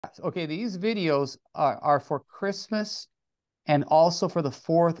Okay, these videos are for Christmas and also for the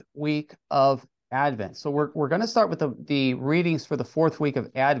fourth week of Advent. So we're going to start with the readings for the fourth week of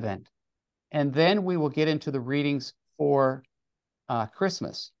Advent, and then we will get into the readings for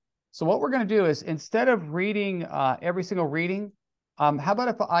Christmas. So what we're going to do is, instead of reading every single reading, how about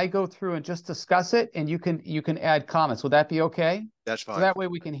if I go through and just discuss it, and you can add comments? Would that be okay? That's So fine. that way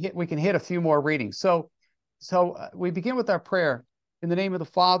we can hit a few more readings. So we begin with our prayer in the name of the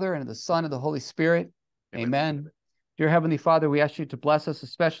Father and of the Son and the Holy Spirit. Amen. Amen. Dear Heavenly Father, we ask you to bless us,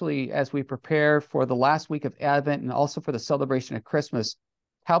 especially as we prepare for the last week of Advent and also for the celebration of Christmas.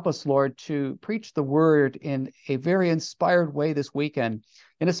 Help us, Lord, to preach the word in a very inspired way this weekend.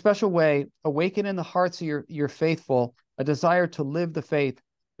 In a special way, awaken in the hearts of your faithful a desire to live the faith.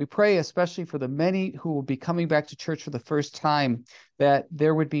 We pray especially for the many who will be coming back to church for the first time, that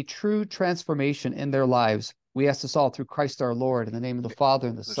there would be true transformation in their lives. We ask this all through Christ our Lord, in the name of the Father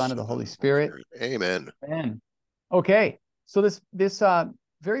and the The Son and Son the and Holy the Holy Spirit. Spirit. Amen. Amen. Okay, so this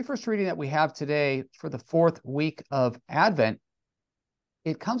very first reading that we have today for the fourth week of Advent,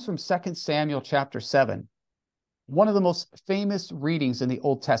 it comes from 2 Samuel chapter 7, one of the most famous readings in the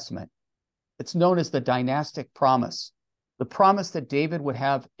Old Testament. It's known as the dynastic promise, the promise that David would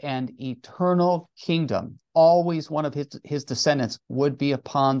have an eternal kingdom. Always one of his descendants would be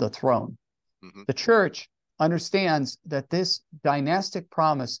upon the throne. Hmm. The church understands that this dynastic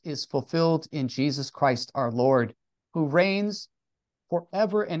promise is fulfilled in Jesus Christ our Lord, who reigns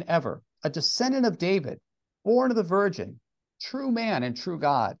forever and ever, a descendant of David, born of the Virgin, true man and true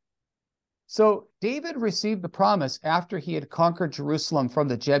God. So David received the promise after he had conquered Jerusalem from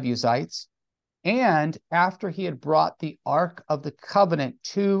the Jebusites, and after he had brought the Ark of the Covenant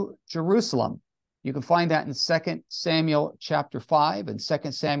to Jerusalem. You can find that in 2 Samuel chapter 5 and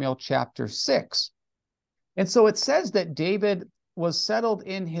 2 Samuel chapter 6. And so it says that David was settled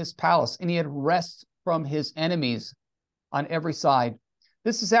in his palace and he had rest from his enemies on every side.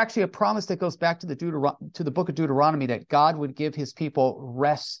 This is actually a promise that goes back to the book of Deuteronomy, that God would give his people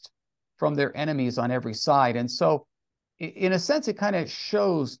rest from their enemies on every side. And so in a sense, it kind of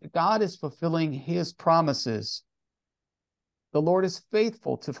shows God is fulfilling his promises. The Lord is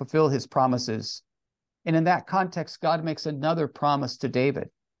faithful to fulfill his promises. And in that context, God makes another promise to David.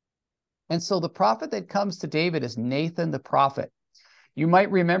 And so the prophet that comes to David is Nathan the prophet. You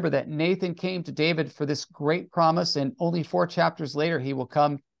might remember that Nathan came to David for this great promise, and only 4 chapters later, he will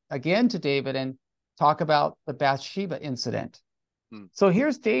come again to David and talk about the Bathsheba incident. Hmm. So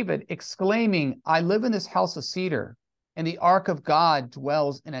here's David exclaiming, I live in this house of cedar, and the ark of God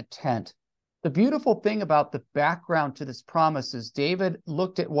dwells in a tent. The beautiful thing about the background to this promise is David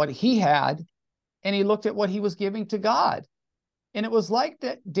looked at what he had, and he looked at what he was giving to God. And it was like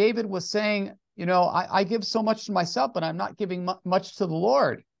that David was saying, I give so much to myself, but I'm not giving much to the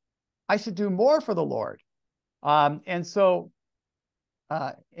Lord. I should do more for the Lord. And so,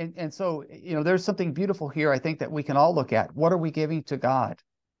 there's something beautiful here, I think, that we can all look at. What are we giving to God?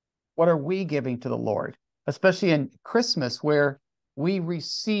 What are we giving to the Lord? Especially in Christmas, where we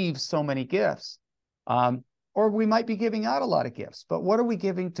receive so many gifts. Or we might be giving out a lot of gifts, but what are we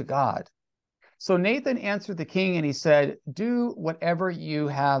giving to God? So Nathan answered the king and he said, do whatever you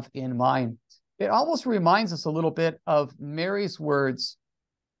have in mind. It almost reminds us a little bit of Mary's words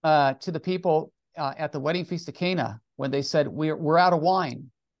to the people at the wedding feast of Cana, when they said, we're out of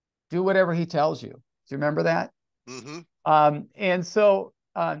wine. Do whatever he tells you. Do you remember that? Hmm. And so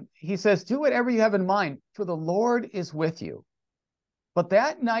he says, do whatever you have in mind, for the Lord is with you. But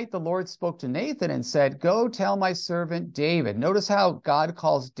that night the Lord spoke to Nathan and said, go tell my servant David. Notice how God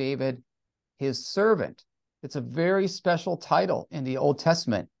calls David his servant. It's a very special title in the Old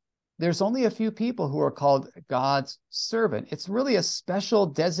Testament. There's only a few people who are called God's servant. It's really a special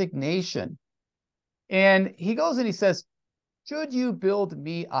designation. And he goes and he says, should you build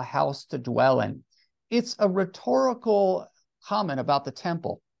me a house to dwell in? It's a rhetorical comment about the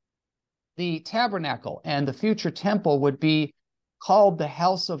temple. The tabernacle and the future temple would be called the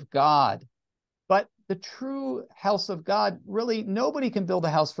house of God. But the true house of God, really, nobody can build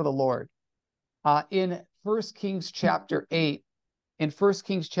a house for the Lord. In 1 Kings chapter 8,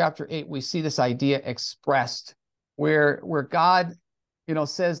 we see this idea expressed where God,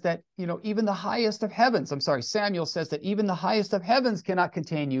 says that, even the highest of heavens, Samuel says that even the highest of heavens cannot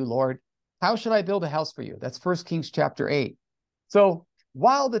contain you, Lord. How should I build a house for you? That's 1 Kings chapter 8. So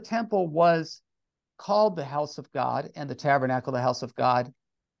while the temple was called the house of God and the tabernacle the house of God,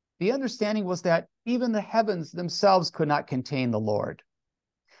 the understanding was that even the heavens themselves could not contain the Lord.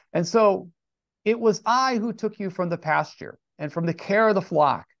 And so it was I who took you from the pasture and from the care of the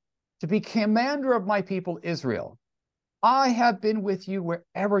flock to be commander of my people Israel. I have been with you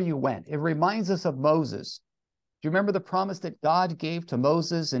wherever you went. It reminds us of Moses. Do you remember the promise that God gave to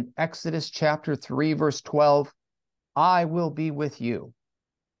Moses in Exodus chapter 3, verse 12? I will be with you.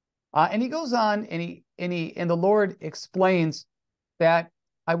 And he goes on and the Lord explains that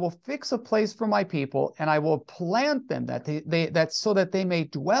I will fix a place for my people and I will plant them that so that they may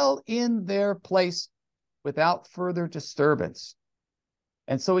dwell in their place without further disturbance.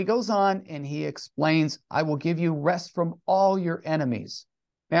 And so he goes on and he explains, I will give you rest from all your enemies.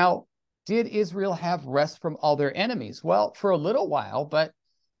 Now, did Israel have rest from all their enemies? Well, for a little while, but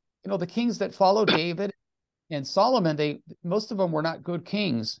the kings that followed David and Solomon, most of them were not good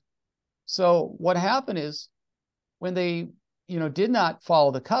kings. So what happened is when they, did not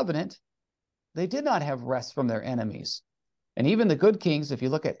follow the covenant, they did not have rest from their enemies. And even the good kings, if you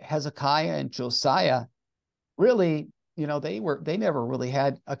look at Hezekiah and Josiah, really, they never really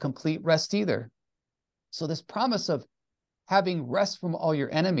had a complete rest either. So this promise of having rest from all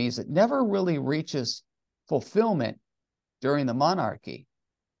your enemies, it never really reaches fulfillment during the monarchy.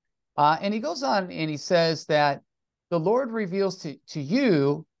 And he goes on and he says that the Lord reveals to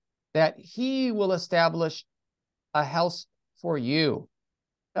you that he will establish a house for you.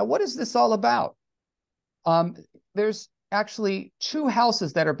 Now, what is this all about? There's actually two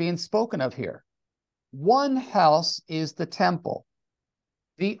houses that are being spoken of here. One house is the temple.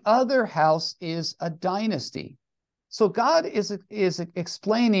 The other house is a dynasty. So God is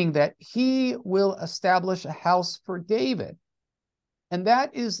explaining that he will establish a house for David. And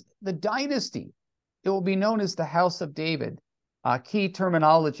that is the dynasty. It will be known as the house of David. Key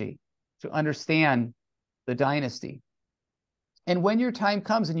terminology to understand the dynasty. And when your time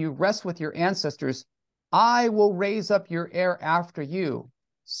comes and you rest with your ancestors, I will raise up your heir after you,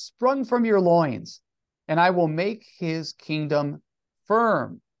 sprung from your loins, and I will make his kingdom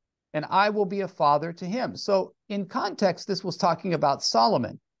firm, and I will be a father to him. So in context, this was talking about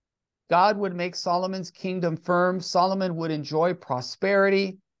Solomon. God would make Solomon's kingdom firm. Solomon would enjoy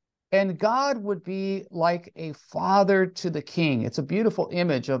prosperity, and God would be like a father to the king. It's a beautiful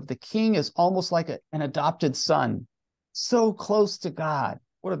image of the king is almost like an adopted son, so close to God.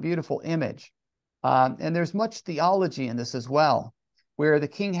 What a beautiful image. And there's much theology in this as well, where the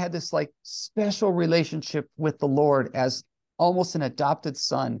king had this like special relationship with the Lord as almost an adopted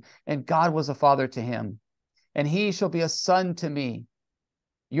son, and God was a father to him. And he shall be a son to me.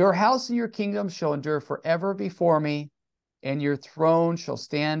 Your house and your kingdom shall endure forever before me, and your throne shall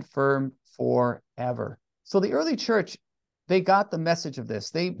stand firm forever. So the early church, they got the message of this.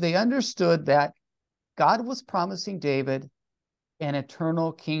 They understood that God was promising David an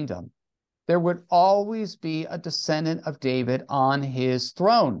eternal kingdom. There would always be a descendant of David on his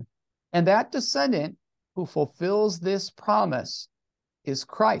throne. And that descendant who fulfills this promise is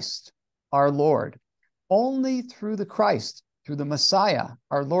Christ, our Lord. Only through the Christ, through the Messiah,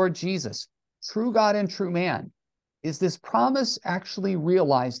 our Lord Jesus, true God and true man, is this promise actually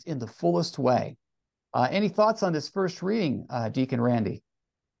realized in the fullest way. Any thoughts on this first reading, Deacon Randy?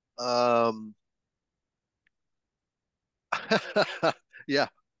 Yeah.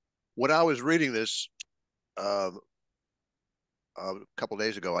 When I was reading this a couple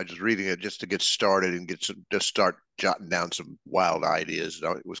days ago, I was reading it just to get started and just start jotting down some wild ideas that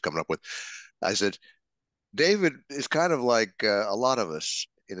I was coming up with. I said, David is kind of like a lot of us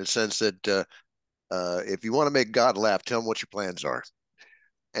in a sense that if you want to make God laugh, tell him what your plans are.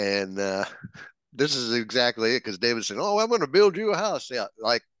 And this is exactly it because David said, "Oh, I'm going to build you a house." Yeah,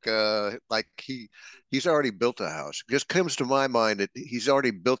 like he's already built a house. It just comes to my mind that he's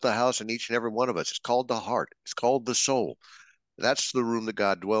already built a house in each and every one of us. It's called the heart. It's called the soul. That's the room that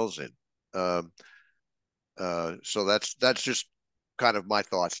God dwells in. Um, so that's just kind of my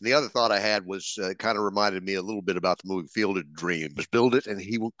thoughts. And the other thought I had was kind of reminded me a little bit about the movie Field of Dreams. Build it, and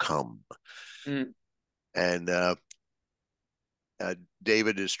He will come. Mm. And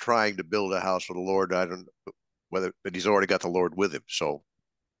David is trying to build a house for the Lord. I don't know whether, but he's already got the Lord with him. So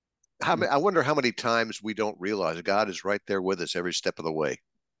I wonder how many times we don't realize God is right there with us every step of the way,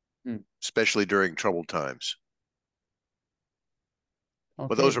 especially during troubled times.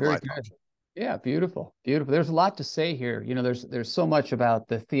 But Okay, those are very my good. thoughts. Yeah, beautiful, beautiful. There's a lot to say here. There's so much about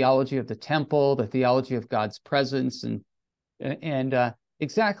the theology of the temple, the theology of God's presence, and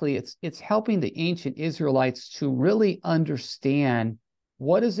exactly, it's helping the ancient Israelites to really understand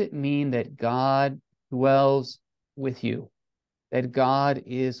what does it mean that God dwells with you, that God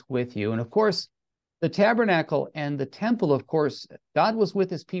is with you. And of course, the tabernacle and the temple, of course, God was with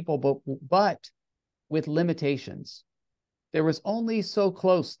his people, but with limitations. There was only so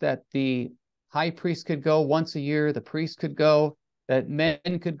close that the high priest could go once a year, the priest could go, that men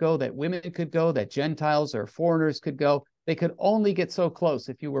could go, that women could go, that Gentiles or foreigners could go. They could only get so close.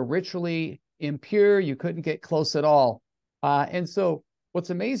 If you were ritually impure, you couldn't get close at all. And so what's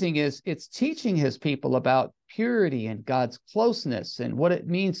amazing is it's teaching his people about purity and God's closeness and what it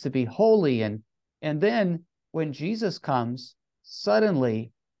means to be holy. And then when Jesus comes,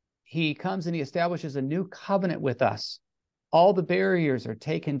 suddenly he comes and he establishes a new covenant with us. All the barriers are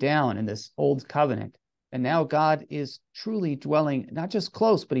taken down in this old covenant. And now God is truly dwelling, not just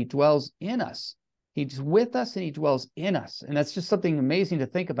close, but he dwells in us. He's with us and he dwells in us. And that's just something amazing to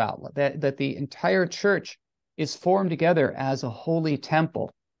think about, that the entire church is formed together as a holy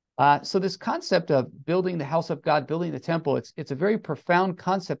temple. So this concept of building the house of God, building the temple, it's a very profound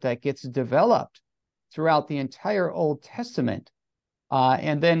concept that gets developed throughout the entire Old Testament.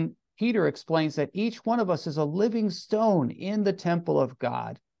 And then Peter explains that each one of us is a living stone in the temple of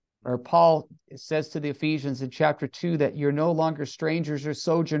God. Or Paul says to the Ephesians in chapter 2 that you're no longer strangers or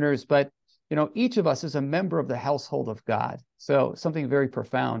sojourners, but each of us is a member of the household of God. So something very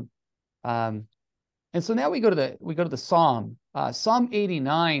profound. And so now we go to the Psalm. Psalm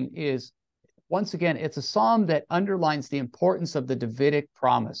 89 is, once again, it's a psalm that underlines the importance of the Davidic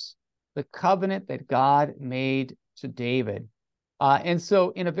promise, the covenant that God made to David. And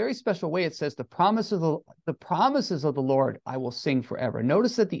so in a very special way, it says, the promises of the Lord I will sing forever.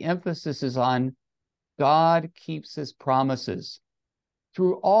 Notice that the emphasis is on God keeps his promises.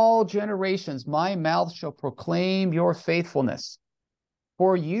 Through all generations, my mouth shall proclaim your faithfulness.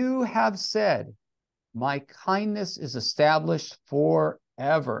 For you have said, my kindness is established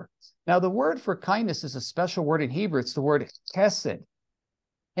forever. Now, the word for kindness is a special word in Hebrew. It's the word chesed.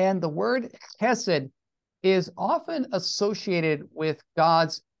 And the word chesed is often associated with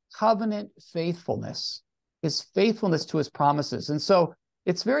God's covenant faithfulness, his faithfulness to his promises. And so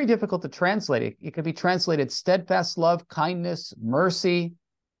it's very difficult to translate it. It could be translated steadfast love, kindness, mercy,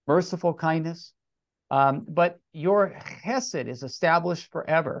 merciful kindness. But your chesed is established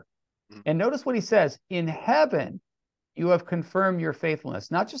forever. And notice what he says, in heaven, you have confirmed your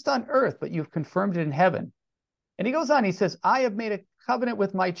faithfulness, not just on earth, but you've confirmed it in heaven. And he goes on, he says, I have made a covenant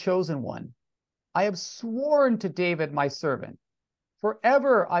with my chosen one. I have sworn to David, my servant,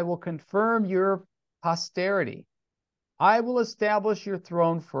 forever I will confirm your posterity. I will establish your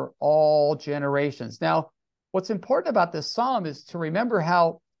throne for all generations. Now, what's important about this psalm is to remember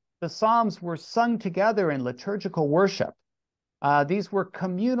how the psalms were sung together in liturgical worship. These were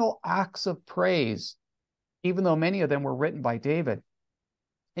communal acts of praise, even though many of them were written by David.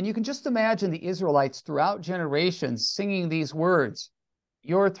 And you can just imagine the Israelites throughout generations singing these words.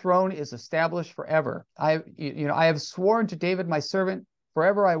 Your throne is established forever. I have sworn to David, my servant,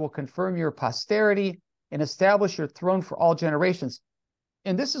 forever I will confirm your posterity and establish your throne for all generations.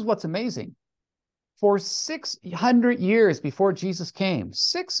 And this is what's amazing. For 600 years before Jesus came,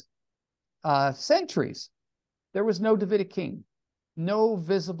 6 centuries, there was no Davidic king, no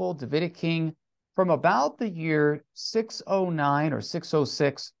visible Davidic king. From about the year 609 or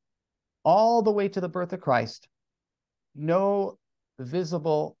 606 all the way to the birth of Christ, no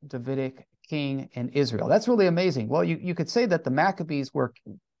visible Davidic king in Israel. That's really amazing. Well, you could say that the Maccabees were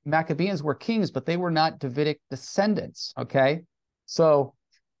Maccabeans were kings, but they were not Davidic descendants, okay? So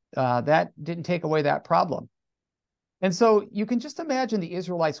that didn't take away that problem. And so you can just imagine the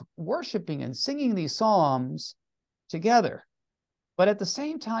Israelites worshiping and singing these psalms together, but at the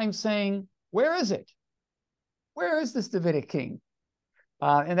same time saying, where is it? Where is this Davidic king?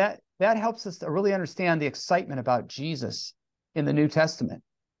 And that helps us to really understand the excitement about Jesus in the New Testament.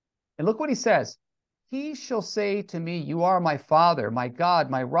 And look what he says. He shall say to me, you are my Father, my God,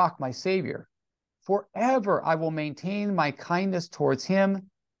 my rock, my Savior. Forever I will maintain my kindness towards him,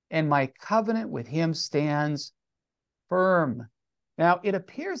 and my covenant with him stands firm. Now, it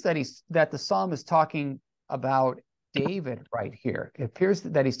appears that the psalm is talking about David right here. It appears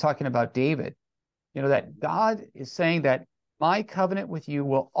that he's talking about David. That God is saying that my covenant with you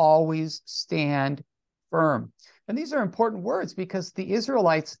will always stand firm. And these are important words because the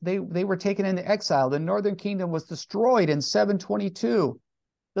Israelites, they were taken into exile. The northern kingdom was destroyed in 722.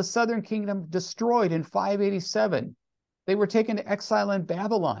 The southern kingdom destroyed in 587. They were taken to exile in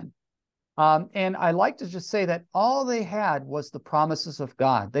Babylon. And I like to just say that all they had was the promises of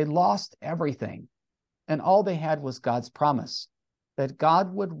God. They lost everything. And all they had was God's promise that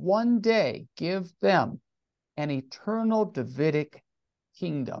God would one day give them an eternal Davidic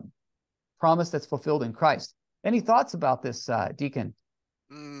kingdom. Promise that's fulfilled in Christ. Any thoughts about this, Deacon?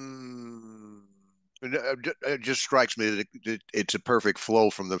 It just strikes me that it's a perfect flow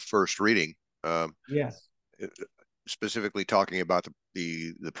from the first reading. Yes. Specifically talking about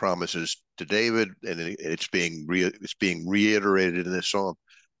the promises to David, and it's being reiterated in this psalm.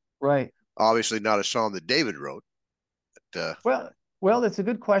 Right. Obviously, not a psalm that David wrote. Well, it's a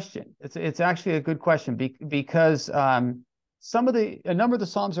good question. It's actually a good question because a number of the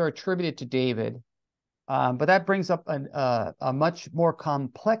Psalms are attributed to David, but that brings up a much more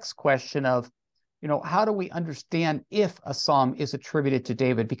complex question of, how do we understand if a Psalm is attributed to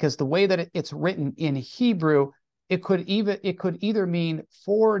David? Because the way that it's written in Hebrew, it could either mean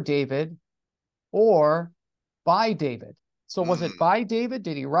for David or by David. So was it by David?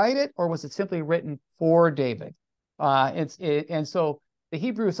 Did he write it, or was it simply written for David? And so the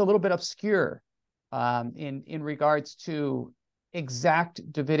Hebrew is a little bit obscure in regards to exact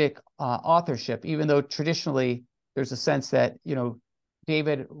Davidic authorship, even though traditionally there's a sense that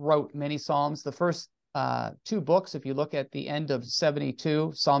David wrote many Psalms. The first two books, if you look at the end of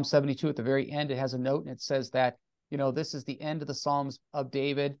 72, Psalm 72, at the very end, it has a note and it says that this is the end of the Psalms of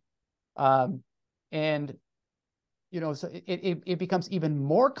David, and so it becomes even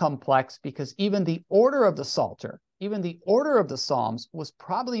more complex because even the order of the Psalter, even the order of the Psalms was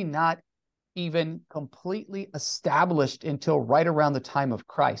probably not even completely established until right around the time of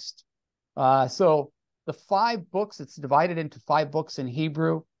Christ. So the 5 books, it's divided into 5 books in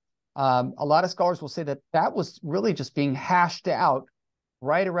Hebrew. A lot of scholars will say that was really just being hashed out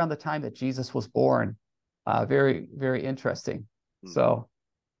right around the time that Jesus was born. Very, very interesting. So.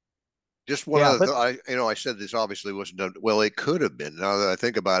 Just one other thing. I said this obviously wasn't done well. It could have been. Now that I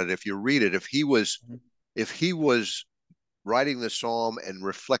think about it, if you read it, if he was writing the psalm and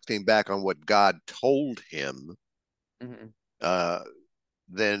reflecting back on what God told him,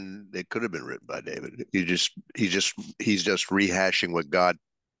 then it could have been written by David. He's just rehashing what God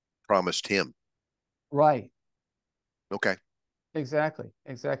promised him. Right. Okay. Exactly.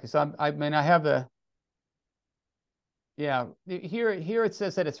 So I have the. Yeah, here it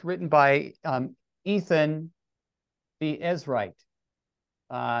says that it's written by Ethan the Ezrite.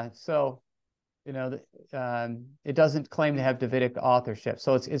 So it doesn't claim to have Davidic authorship.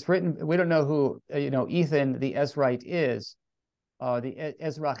 So it's written. We don't know who Ethan the Ezrite is, the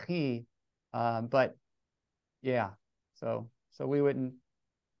Ezrahi, but yeah. So we wouldn't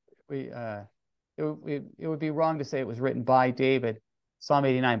it would be wrong to say it was written by David, Psalm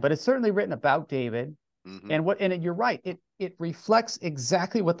 89, but it's certainly written about David. And you're right. It reflects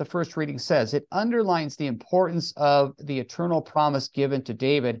exactly what the first reading says. It underlines the importance of the eternal promise given to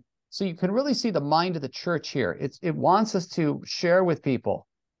David. So you can really see the mind of the church here. It wants us to share with people.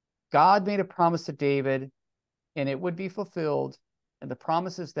 God made a promise to David, and it would be fulfilled. And the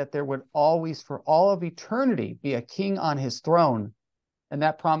promise is that there would always, for all of eternity, be a king on his throne, and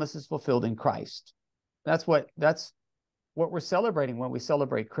that promise is fulfilled in Christ. That's what we're celebrating when we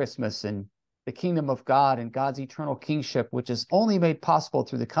celebrate Christmas and the kingdom of God and God's eternal kingship, which is only made possible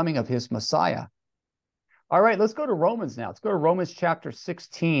through the coming of his Messiah. All right, let's go to Romans now. Let's go to Romans chapter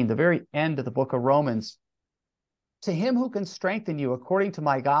 16, the very end of the book of Romans. To him who can strengthen you according to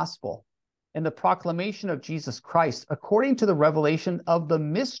my gospel and the proclamation of Jesus Christ, according to the revelation of the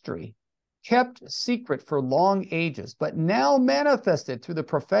mystery, kept secret for long ages, but now manifested through the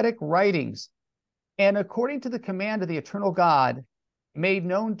prophetic writings, and according to the command of the eternal God, made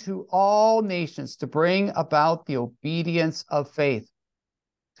known to all nations to bring about the obedience of faith.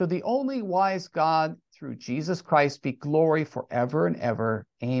 To the only wise God, through Jesus Christ, be glory forever and ever.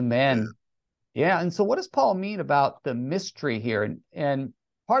 Amen. Yeah. And so what does Paul mean about the mystery here? And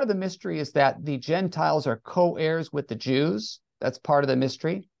part of the mystery is that the Gentiles are co-heirs with the Jews. That's part of the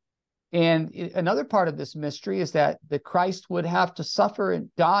mystery. And another part of this mystery is that the Christ would have to suffer and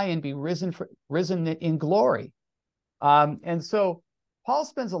die and be risen in glory. And so Paul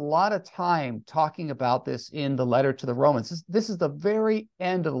spends a lot of time talking about this in the letter to the Romans. This is the very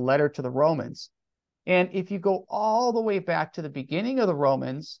end of the letter to the Romans. And if you go all the way back to the beginning of the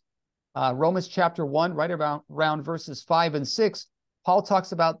Romans, Romans chapter 1, right around verses 5 and 6, Paul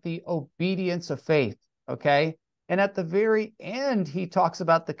talks about the obedience of faith, okay? And at the very end, he talks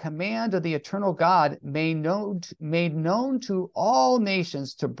about the command of the eternal God made known to all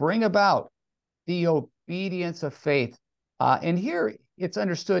nations to bring about the obedience of faith. And here it's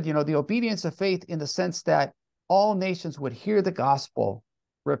understood, the obedience of faith in the sense that all nations would hear the gospel,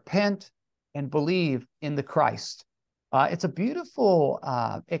 repent, and believe in the Christ. It's a beautiful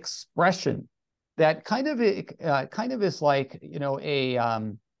expression that kind of is like,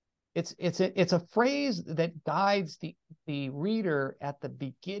 it's a phrase that guides the reader at the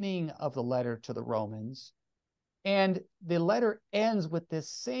beginning of the letter to the Romans. And the letter ends with this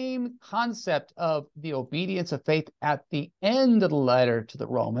same concept of the obedience of faith at the end of the letter to the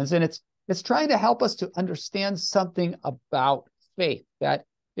Romans. And it's trying to help us to understand something about faith, that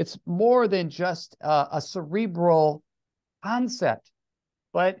it's more than just a cerebral concept,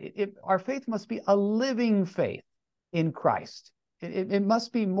 but our faith must be a living faith. in Christ. It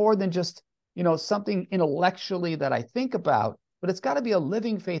must be more than just, something intellectually that I think about, but it's got to be a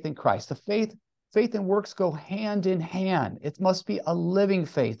living faith in Christ. The faith and works go hand in hand. It must be a living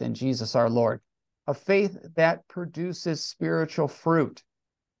faith in Jesus our Lord, a faith that produces spiritual fruit.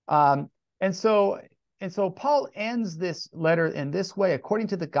 Um, and so Paul ends this letter in this way, according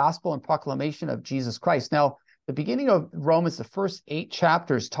to the gospel and proclamation of Jesus Christ. Now, the beginning of Romans, the first 8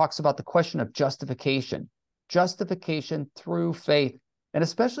 chapters, talks about the question of justification through faith. And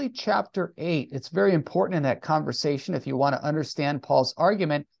especially chapter 8, it's very important in that conversation if you want to understand Paul's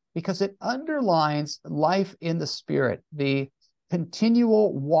argument, because it underlines life in the Spirit, the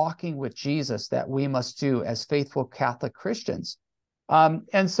continual walking with Jesus that we must do as faithful Catholic Christians.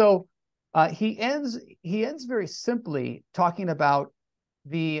 And so he ends very simply talking about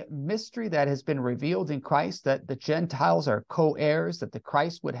the mystery that has been revealed in Christ, that the Gentiles are co-heirs, that the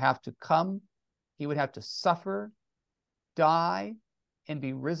Christ would have to come, he would have to suffer, die, and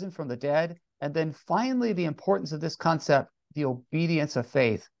be risen from the dead. And then finally, the importance of this concept, the obedience of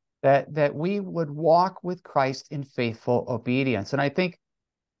faith, that we would walk with Christ in faithful obedience. And I think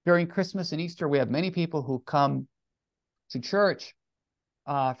during Christmas and Easter, we have many people who come to church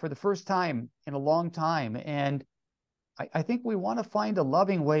for the first time in a long time. And I think we want to find a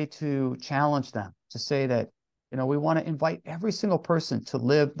loving way to challenge them, to say that, we want to invite every single person to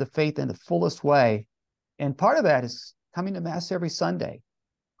live the faith in the fullest way. And part of that is coming to Mass every Sunday,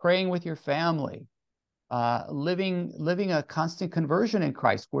 praying with your family, living a constant conversion in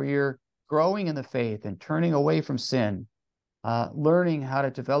Christ, where you're growing in the faith and turning away from sin, learning how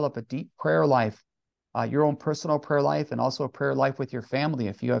to develop a deep prayer life, your own personal prayer life, and also a prayer life with your family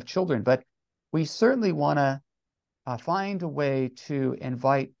if you have children. But we certainly want to find a way to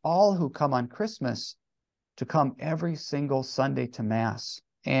invite all who come on Christmas to come every single Sunday to Mass,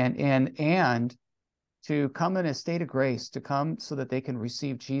 and to come in a state of grace, to come so that they can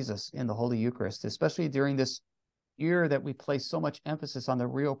receive Jesus in the Holy Eucharist, especially during this year that we place so much emphasis on the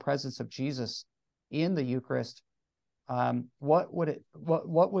real presence of Jesus in the Eucharist. What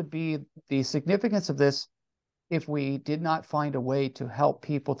would be the significance of this if we did not find a way to help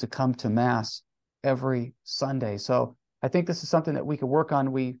people to come to Mass every Sunday? So I think this is something that we could work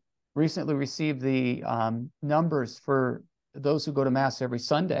on. We recently received the numbers for those who go to Mass every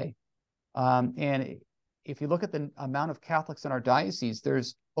Sunday. And if you look at the amount of Catholics in our diocese,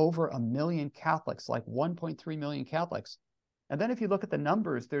 there's over 1 million Catholics, like 1.3 million Catholics. And then if you look at the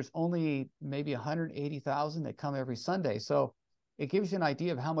numbers, there's only maybe 180,000 that come every Sunday. So it gives you an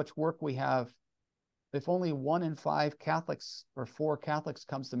idea of how much work we have. If only 1 in 5 Catholics or 4 Catholics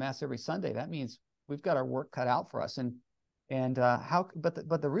comes to Mass every Sunday, that means we've got our work cut out for us.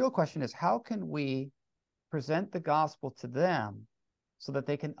 But the real question is, how can we present the gospel to them so that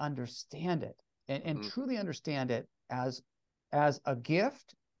they can understand it and truly understand it as a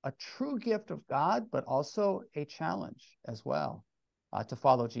gift, a true gift of God, but also a challenge as well to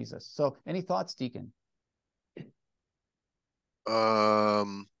follow Jesus. So any thoughts, Deacon?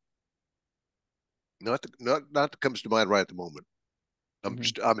 Not that comes to mind right at the moment.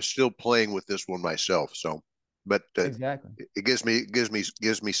 I'm still playing with this one myself. So, but Exactly. it gives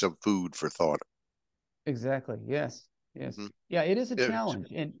me some food for thought. Exactly. Yes. Yeah, it is a challenge,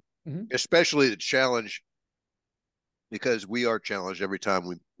 and especially the challenge, because we are challenged every time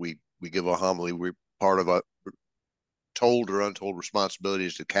we give a homily. We're part of a told or untold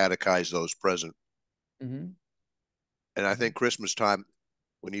responsibilities to catechize those present. And I think Christmas time,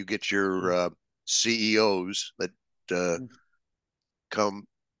 when you get your CEOs that come,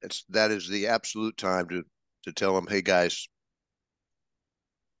 that is the absolute time to tell them, hey guys,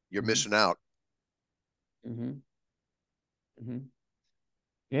 you're missing out.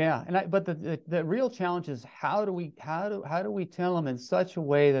 Yeah, but the real challenge is how do we tell them in such a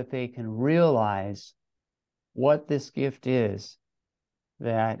way that they can realize what this gift is,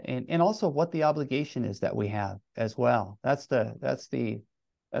 and also what the obligation is that we have as well. That's the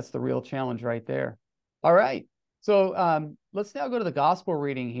real challenge right there. All right, so let's now go to the gospel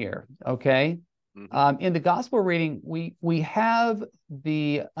reading here. Okay, in the gospel reading we have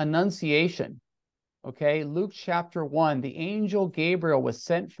the Annunciation. Okay, Luke chapter 1, the angel Gabriel was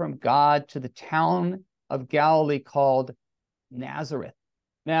sent from God to the town of Galilee called Nazareth.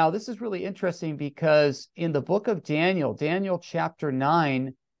 Now, this is really interesting because in the book of Daniel chapter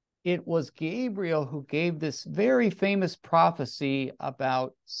 9, it was Gabriel who gave this very famous prophecy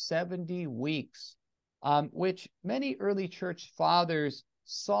about 70 weeks, which many early church fathers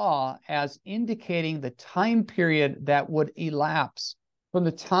saw as indicating the time period that would elapse from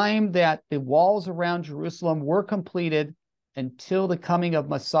the time that the walls around Jerusalem were completed until the coming of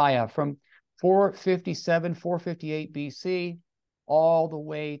Messiah, from 457, 458 BC, all the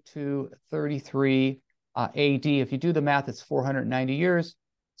way to 33 AD. If you do the math, it's 490 years.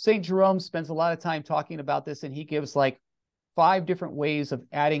 St. Jerome spends a lot of time talking about this, and he gives like 5 different ways of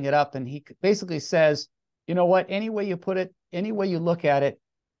adding it up. And he basically says, you know what, any way you put it, any way you look at it,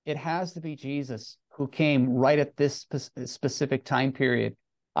 it has to be Jesus who came right at this specific time period.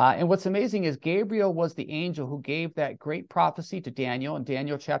 And what's amazing is Gabriel was the angel who gave that great prophecy to Daniel in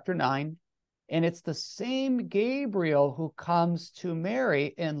Daniel chapter 9. And it's the same Gabriel who comes to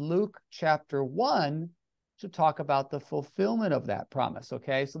Mary in Luke chapter 1 to talk about the fulfillment of that promise.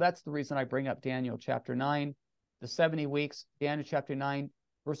 Okay, so that's the reason I bring up Daniel chapter 9, the 70 weeks, Daniel chapter 9,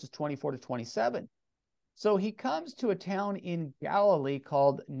 verses 24 to 27. So he comes to a town in Galilee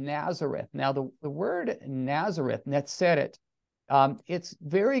called Nazareth. Now, the word Nazareth, Netzeret, it's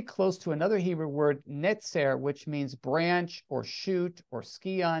very close to another Hebrew word, netzer, which means branch or shoot or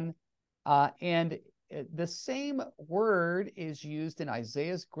scion. And the same word is used in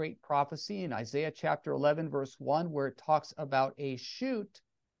Isaiah's great prophecy in Isaiah chapter 11, verse 1, where it talks about a shoot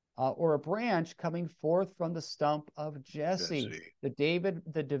or a branch coming forth from the stump of Jesse. The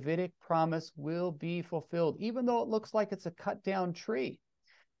Davidic promise will be fulfilled, even though it looks like it's a cut down tree.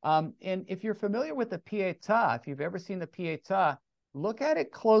 And if you're familiar with the Pietà, if you've ever seen the Pietà, look at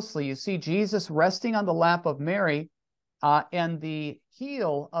it closely. You see Jesus resting on the lap of Mary, and the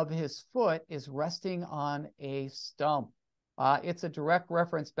heel of his foot is resting on a stump. It's a direct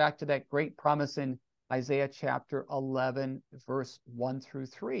reference back to that great promise in Isaiah chapter 11, verse 1 through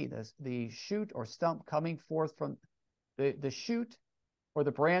 3. The shoot or stump coming forth from the shoot or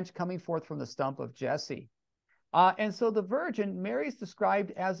the branch coming forth from the stump of Jesse. And so the virgin, Mary is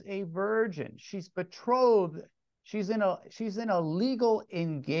described as a virgin. She's betrothed. She's in a legal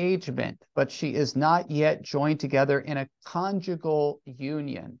engagement, but she is not yet joined together in a conjugal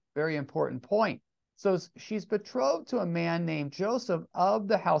union. Very important point. So she's betrothed to a man named Joseph of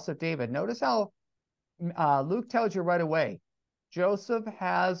the house of David. Notice how Luke tells you right away, Joseph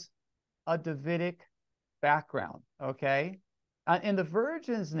has a Davidic background, okay? And the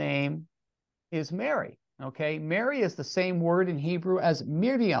virgin's name is Mary, okay? Mary is the same word in Hebrew as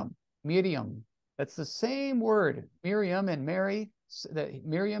Miriam. Miriam. That's the same word, Miriam and Mary.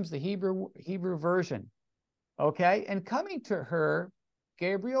 Miriam's the Hebrew version, okay? And coming to her,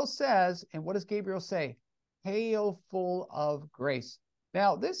 Gabriel says, and what does Gabriel say? Hail, full of grace.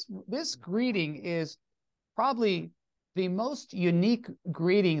 Now, this greeting is probably the most unique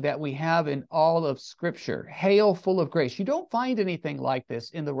greeting that we have in all of Scripture. Hail, full of grace. You don't find anything like this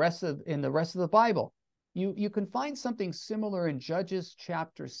in the rest of the Bible. You can find something similar in Judges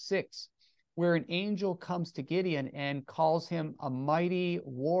chapter 6, where an angel comes to Gideon and calls him a mighty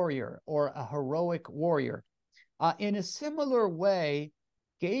warrior or a heroic warrior. In a similar way,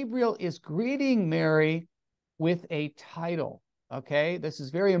 Gabriel is greeting Mary with a title. Okay, this is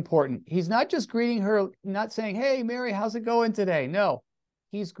very important. He's not just greeting her, not saying, hey, Mary, how's it going today? No,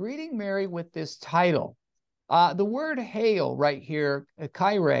 he's greeting Mary with this title. The word hail right here,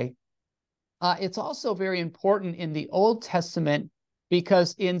 Kyrie, it's also very important in the Old Testament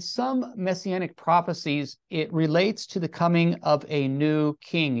because in some messianic prophecies, it relates to the coming of a new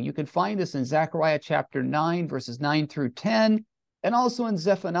king. You can find this in Zechariah chapter 9, verses 9 through 10, and also in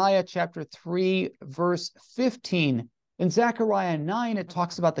Zephaniah chapter 3, verse 15. In Zechariah 9, it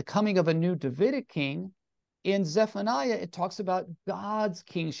talks about the coming of a new Davidic king. In Zephaniah, it talks about God's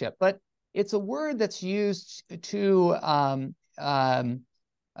kingship. But it's a word that's used to,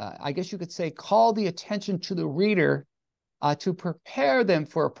 I guess you could say, call the attention to the reader to prepare them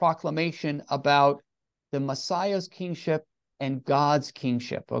for a proclamation about the Messiah's kingship and God's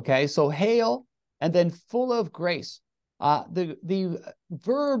kingship. Okay, so hail, and then full of grace. The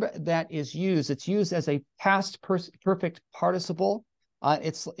verb that is used, it's used as a past perfect participle.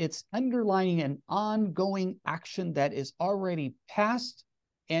 It's underlining an ongoing action that is already past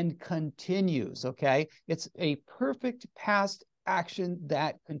and continues, okay? It's a perfect past action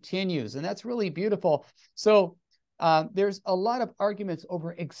that continues, and that's really beautiful. So there's a lot of arguments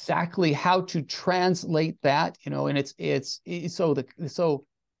over exactly how to translate that, and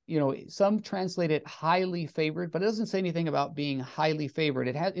some translate it highly favored, but it doesn't say anything about being highly favored.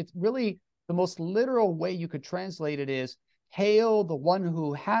 It's really the most literal way you could translate it is, hail the one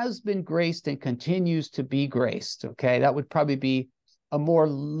who has been graced and continues to be graced. Okay, that would probably be a more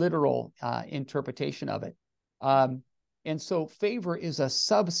literal interpretation of it. And so favor is a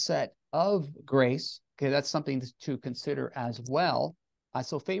subset of grace. Okay, that's something to consider as well.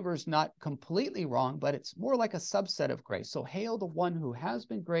 So favor is not completely wrong, but it's more like a subset of grace. So hail the one who has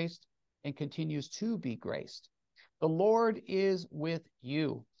been graced and continues to be graced. The Lord is with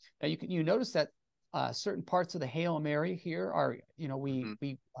you. Now you notice that certain parts of the Hail Mary here are,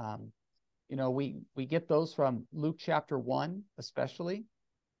 we get those from Luke chapter 1 especially.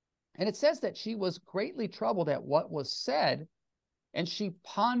 And it says that she was greatly troubled at what was said, and she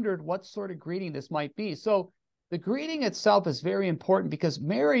pondered what sort of greeting this might be. So the greeting itself is very important because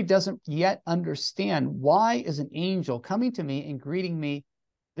Mary doesn't yet understand why is an angel coming to me and greeting me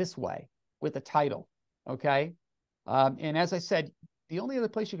this way with a title, okay? And as I said, the only other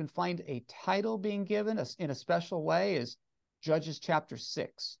place you can find a title being given in a special way is Judges chapter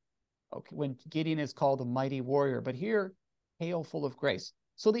 6, okay, when Gideon is called a mighty warrior. But here, hail full of grace.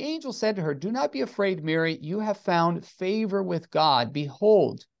 So the angel said to her, "Do not be afraid, Mary. You have found favor with God.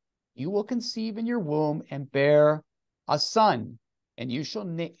 Behold, you will conceive in your womb and bear a son, and you shall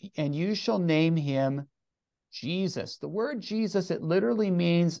name him Jesus." The word Jesus, it literally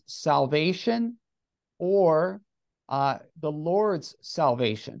means salvation or the Lord's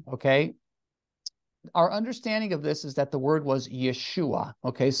salvation, okay? Our understanding of this is that the word was Yeshua,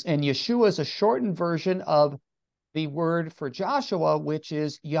 okay? And Yeshua is a shortened version of the word for Joshua, which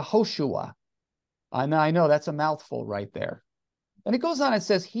is Yehoshua. And I know that's a mouthful right there. And it goes on and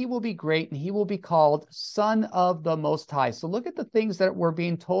says, he will be great and he will be called Son of the Most High. So look at the things that we're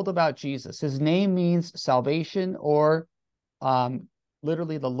being told about Jesus. His name means salvation, or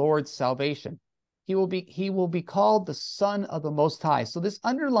literally the Lord's salvation. He will be called the Son of the Most High. So this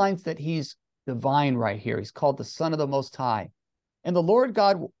underlines that he's divine right here. He's called the Son of the Most High. And the Lord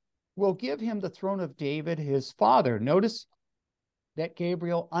God will give him the throne of David, his father. Notice that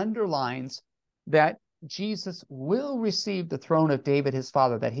Gabriel underlines that Jesus will receive the throne of David, his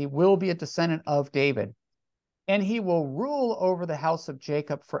father, that he will be a descendant of David, and he will rule over the house of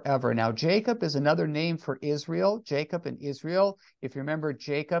Jacob forever. Now, Jacob is another name for Israel. Jacob and Israel. If you remember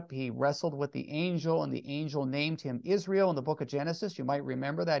Jacob, he wrestled with the angel, and the angel named him Israel in the book of Genesis. You might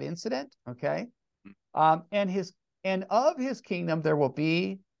remember that incident, okay? And of his kingdom there will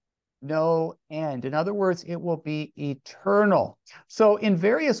be no end. In other words, it will be eternal. So in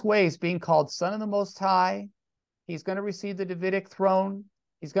various ways, being called Son of the Most High, he's going to receive the Davidic throne.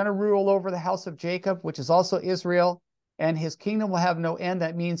 He's going to rule over the house of Jacob, which is also Israel, and his kingdom will have no end.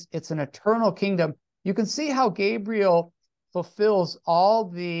 That means it's an eternal kingdom. You can see how Gabriel fulfills all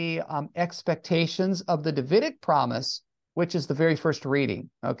the expectations of the Davidic promise, which is the very first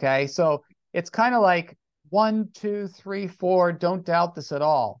reading, okay? So it's kind of like 1, 2, 3, 4, don't doubt this at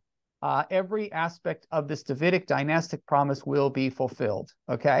all. Every aspect of this Davidic dynastic promise will be fulfilled,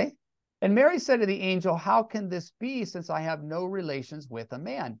 okay? And Mary said to the angel, "How can this be, since I have no relations with a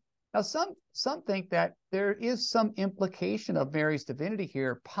man?" Now, some think that there is some implication of Mary's divinity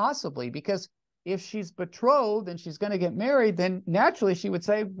here, possibly, because if she's betrothed and she's going to get married, then naturally she would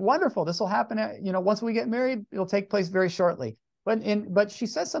say, "Wonderful, this will happen, once we get married, it'll take place very shortly." But she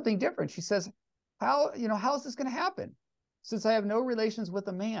says something different. She says, how is this going to happen, since I have no relations with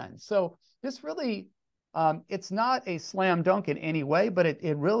a man? So this really, it's not a slam dunk in any way, but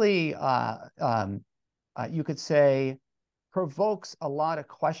it really, you could say, provokes a lot of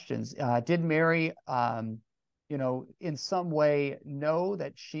questions. Did Mary, in some way know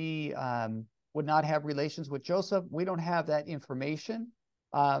that she would not have relations with Joseph? We don't have that information,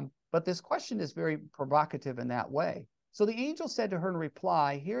 but this question is very provocative in that way. So the angel said to her in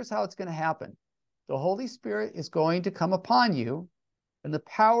reply, "Here's how it's going to happen. The Holy Spirit is going to come upon you, and the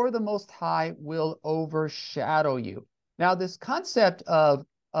power of the Most High will overshadow you." Now, this concept of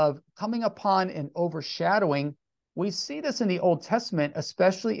coming upon and overshadowing, we see this in the Old Testament,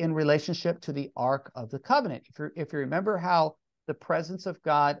 especially in relationship to the Ark of the Covenant. If you remember how the presence of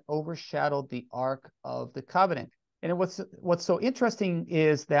God overshadowed the Ark of the Covenant. And what's so interesting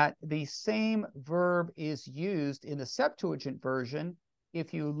is that the same verb is used in the Septuagint version.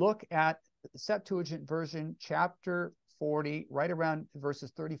 If you look at the Septuagint version, chapter 40, right around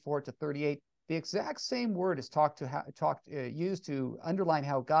verses 34 to 38, the exact same word is used to underline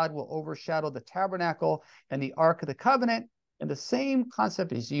how God will overshadow the tabernacle and the Ark of the Covenant, and the same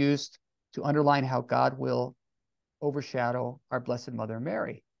concept is used to underline how God will overshadow our Blessed Mother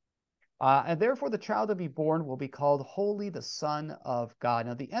Mary. And therefore the child to be born will be called Holy, the Son of God.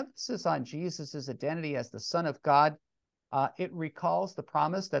 Now, the emphasis on Jesus' identity as the Son of God, it recalls the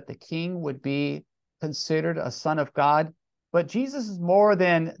promise that the king would be considered a son of God. But Jesus is more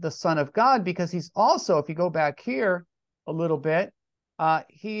than the Son of God, because he's also, if you go back here a little bit,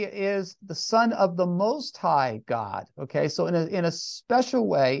 he is the Son of the Most High God. Okay, so in a special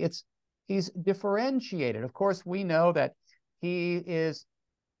way, he's differentiated. Of course, we know that he is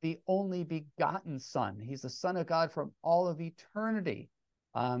the only begotten Son. He's the Son of God from all of eternity,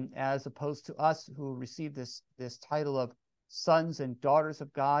 as opposed to us who receive this title of sons and daughters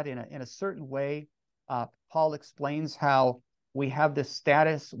of God in a certain way. Paul explains how we have this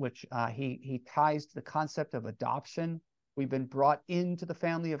status, which he ties to the concept of adoption. We've been brought into the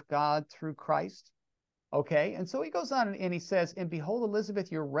family of God through Christ. Okay, and so he goes on and he says, and behold,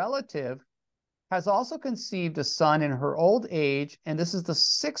 Elizabeth, your relative, has also conceived a son in her old age, and this is the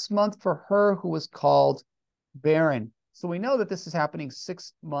 6th month for her who was called barren. So we know that this is happening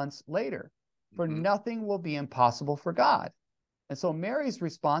 6 months later. For nothing will be impossible for God. And so Mary's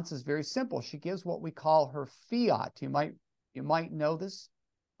response is very simple. She gives what we call her fiat. You might know this.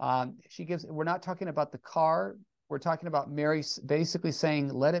 She gives. We're not talking about the car. We're talking about Mary basically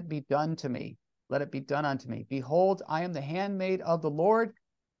saying, "Let it be done to me. Let it be done unto me. Behold, I am the handmaid of the Lord.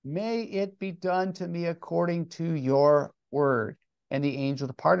 May it be done to me according to your word." And the angel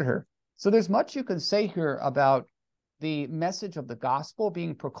departed her. So there's much you can say here about the message of the gospel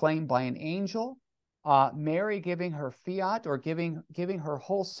being proclaimed by an angel, Mary giving her fiat, or giving her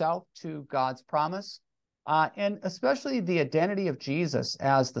whole self to God's promise, and especially the identity of Jesus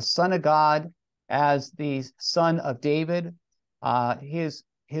as the Son of God, as the Son of David, his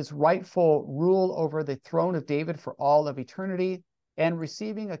rightful rule over the throne of David for all of eternity, and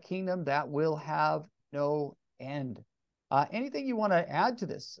receiving a kingdom that will have no end. Anything you want to add to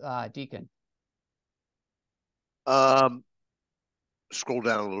this, Deacon? Scroll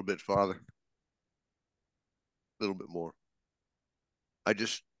down a little bit, Father. A little bit more. I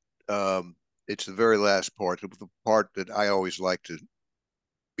just, it's the very last part, the part that I always like to,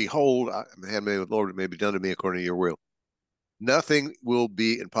 behold, I am the handmaid of the Lord, it may be done to me according to your will. Nothing will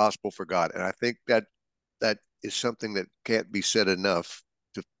be impossible for God. And I think that is something that can't be said enough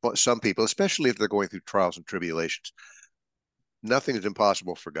to some people, especially if they're going through trials and tribulations. Nothing is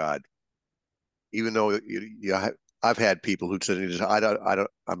impossible for God. Even though I've had people who said,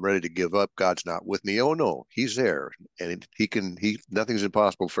 I'm ready to give up. God's not with me. Oh no, he's there. And nothing's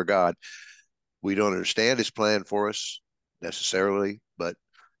impossible for God. We don't understand his plan for us necessarily, but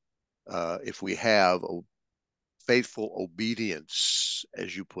if we have a faithful obedience,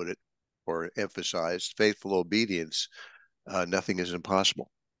 as you put it, or emphasized, faithful obedience, nothing is impossible.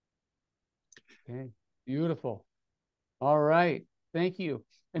 Okay, beautiful. All right, thank you.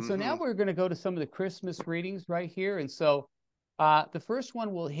 And so now we're going to go to some of the Christmas readings right here. And so the first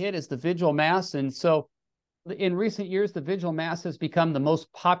one we'll hit is the Vigil Mass. And so in recent years, the Vigil Mass has become the most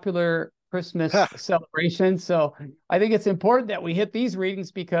popular Christmas celebration. So I think it's important that we hit these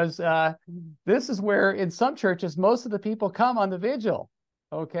readings because this is where, in some churches, most of the people come on the Vigil.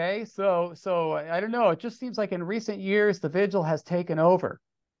 Okay, so I don't know. It just seems like in recent years, the Vigil has taken over.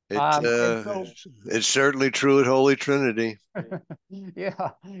 It's certainly true at Holy Trinity.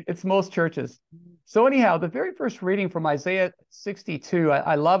 Yeah, it's most churches. So anyhow, the very first reading from Isaiah 62,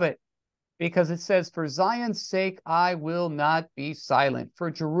 I love it because it says, "For Zion's sake, I will not be silent. For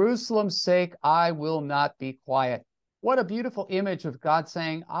Jerusalem's sake, I will not be quiet." What a beautiful image of God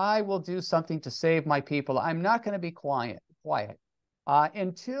saying, "I will do something to save my people. I'm not going to be quiet.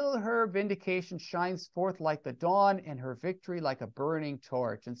 Until her vindication shines forth like the dawn and her victory like a burning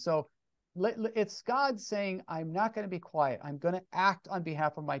torch." And so it's God saying, "I'm not going to be quiet. I'm going to act on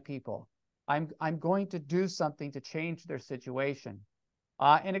behalf of my people. I'm going to do something to change their situation."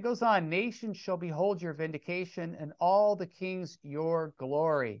 And it goes on, "Nations shall behold your vindication, and all the kings your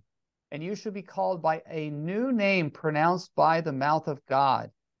glory. And you shall be called by a new name pronounced by the mouth of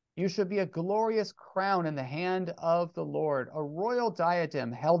God. You shall be a glorious crown in the hand of the Lord, a royal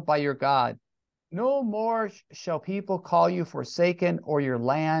diadem held by your God. No more shall people call you forsaken or your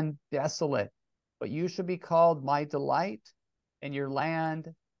land desolate, but you shall be called my delight, and your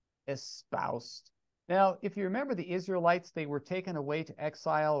land espoused." Now, if you remember the Israelites, they were taken away to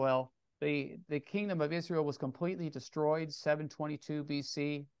exile. Well, the kingdom of Israel was completely destroyed, 722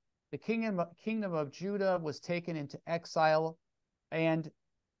 BC. The kingdom of Judah was taken into exile. And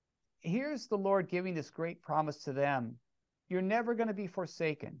here's the Lord giving this great promise to them. You're never going to be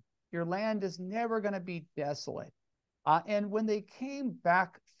forsaken. Your land is never going to be desolate. And when they came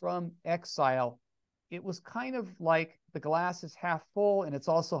back from exile, it was kind of like the glass is half full and it's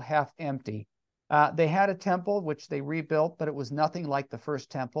also half empty. They had a temple, which they rebuilt, but it was nothing like the first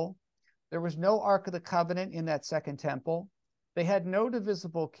temple. There was no Ark of the Covenant in that second temple. They had no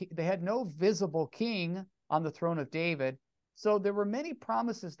visible king on the throne of David. So there were many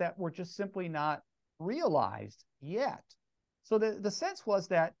promises that were just simply not realized yet. So the sense was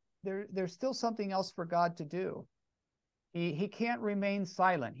that there's still something else for God to do. He can't remain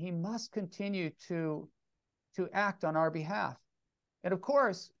silent. He must continue to act on our behalf. And of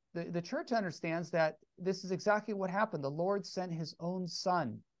course, the church understands that this is exactly what happened. The Lord sent his own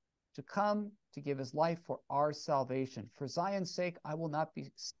son to come to give his life for our salvation. For Zion's sake, I will not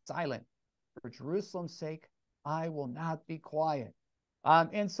be silent. For Jerusalem's sake, I will not be quiet.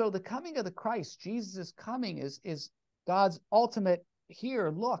 And so the coming of the Christ, Jesus' coming, is God's ultimate here.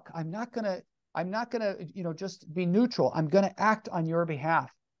 Look, I'm not gonna, just be neutral. I'm gonna act on your behalf.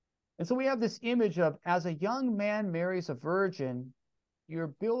 And so we have this image of, as a young man marries a virgin, your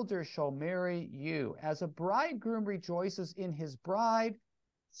builder shall marry you. As a bridegroom rejoices in his bride,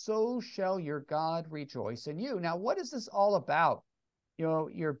 so shall your God rejoice in you. Now, what is this all about?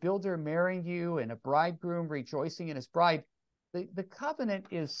 Your builder marrying you and a bridegroom rejoicing in his bride. The covenant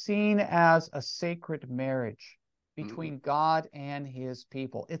is seen as a sacred marriage between God and his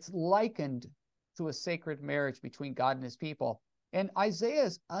people. It's likened to a sacred marriage between God and his people. And Isaiah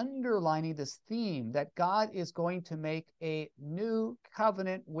is underlining this theme that God is going to make a new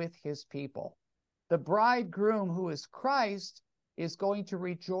covenant with his people. The bridegroom, who is Christ, is going to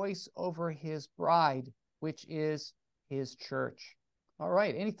rejoice over his bride, which is his church. All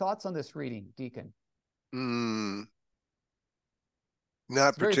right. Any thoughts on this reading, Deacon? Not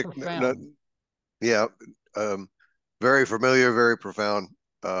particularly. Yeah. Very familiar, very profound.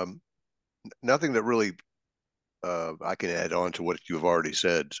 Nothing that really I can add on to what you've already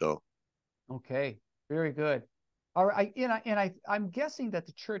said. So, okay, very good. All right, I'm guessing that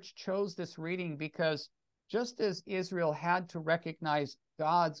the church chose this reading because just as Israel had to recognize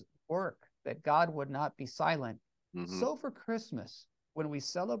God's work, that God would not be silent, so for Christmas, when we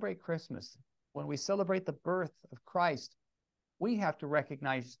celebrate Christmas, when we celebrate the birth of Christ, we have to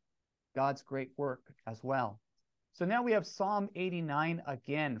recognize God's great work as well. So now we have Psalm 89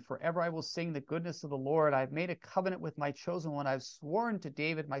 again. Forever I will sing the goodness of the Lord. I've made a covenant with my chosen one. I've sworn to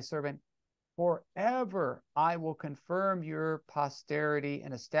David, my servant. Forever I will confirm your posterity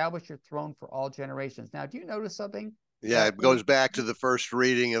and establish your throne for all generations. Now, do you notice something? Yeah, it goes back to the first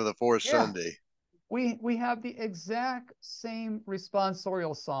reading of the fourth Sunday. We have the exact same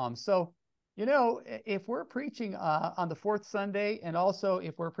responsorial psalm. So, if we're preaching on the fourth Sunday, and also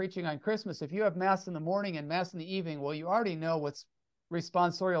if we're preaching on Christmas, if you have Mass in the morning and Mass in the evening, well, you already know what's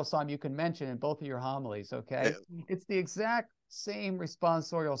responsorial psalm you can mention in both of your homilies, okay? Yeah. It's the exact same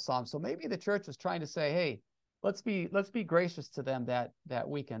responsorial psalm. So maybe the church was trying to say, hey, let's be gracious to them that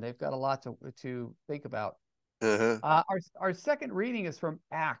weekend. They've got a lot to think about. Our second reading is from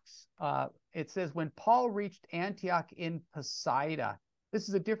Acts. It says, when Paul reached Antioch in Pisidia. This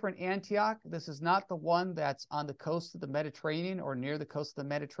is a different Antioch. This is not the one that's on the coast of the Mediterranean or near the coast of the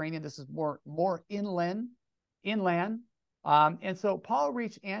Mediterranean. This is more inland. And so Paul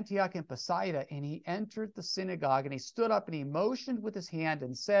reached Antioch in Pisidia, and he entered the synagogue, and he stood up and he motioned with his hand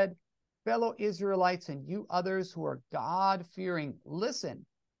and said, fellow Israelites and you others who are God-fearing, listen.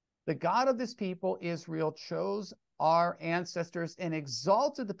 The God of this people, Israel, chose our ancestors and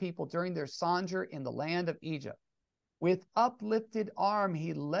exalted the people during their sojourn in the land of Egypt. With uplifted arm,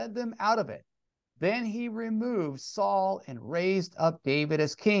 he led them out of it. Then he removed Saul and raised up David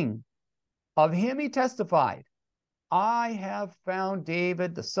as king. Of him he testified, I have found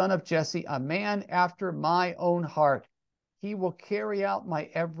David, the son of Jesse, a man after my own heart. He will carry out my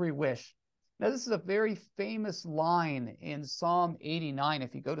every wish. Now, this is a very famous line in Psalm 89.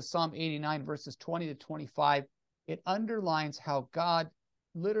 If you go to Psalm 89, verses 20 to 25, it underlines how God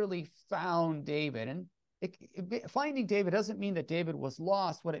literally found David. And finding David doesn't mean that David was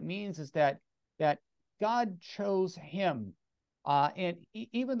lost. What it means is that God chose him. And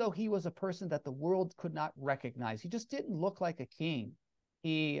even though he was a person that the world could not recognize, he just didn't look like a king.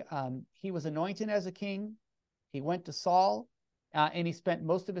 He was anointed as a king. He went to Saul, and he spent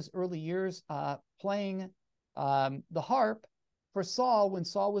most of his early years playing the harp for Saul when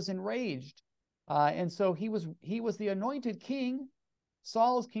Saul was enraged. And so he was the anointed king.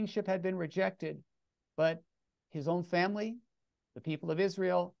 Saul's kingship had been rejected, but his own family, the people of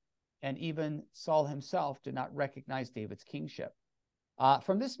Israel, and even Saul himself did not recognize David's kingship.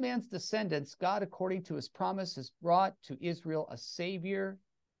 From this man's descendants, God, according to his promise, has brought to Israel a Savior,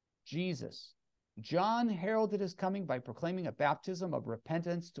 Jesus. John heralded his coming by proclaiming a baptism of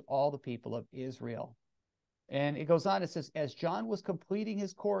repentance to all the people of Israel. And it goes on, it says, as John was completing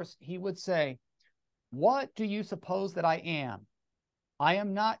his course, he would say, what do you suppose that I am? I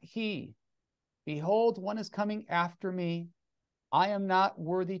am not he. Behold, one is coming after me. I am not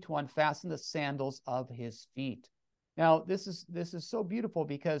worthy to unfasten the sandals of his feet. Now, this is so beautiful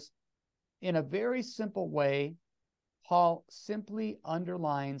because in a very simple way, Paul simply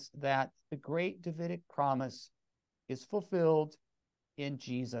underlines that the great Davidic promise is fulfilled in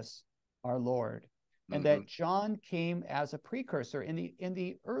Jesus, our Lord, and that John came as a precursor. In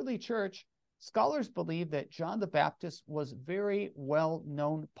the early church, Scholars believe that John the Baptist was very well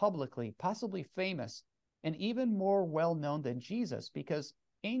known publicly, possibly famous, and even more well known than Jesus, because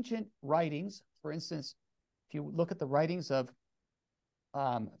ancient writings, for instance, if you look at the writings of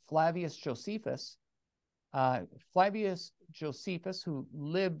Flavius Josephus, who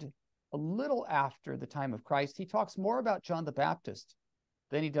lived a little after the time of Christ, he talks more about John the Baptist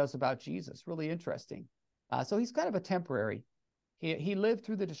than he does about Jesus. Really interesting. So he's kind of a temporary. He lived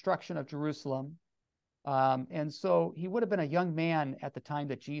through the destruction of Jerusalem. And so he would have been a young man at the time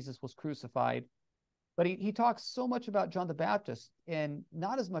that Jesus was crucified. But he talks so much about John the Baptist and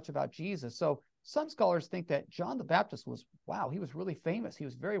not as much about Jesus. So some scholars think that John the Baptist was, wow, he was really famous. He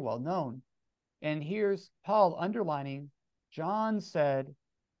was very well known. And here's Paul underlining, John said,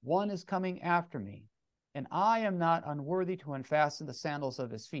 one is coming after me, and I am not unworthy to unfasten the sandals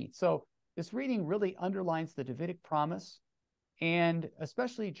of his feet. So this reading really underlines the Davidic promise and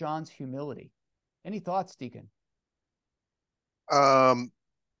especially John's humility. Any thoughts, Deacon?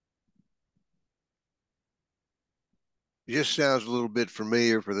 Just sounds a little bit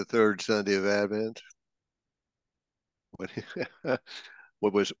familiar for the third Sunday of Advent.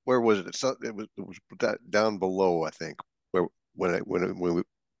 Where was it? It was down below, I think.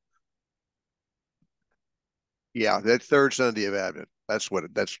 Yeah, that third Sunday of Advent. That's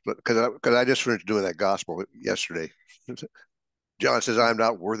because I just finished doing that gospel yesterday. John says, "I'm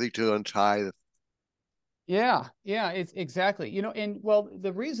not worthy to untie the." Yeah, it's exactly. And well,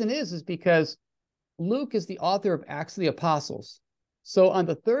 the reason is because Luke is the author of Acts of the Apostles. So on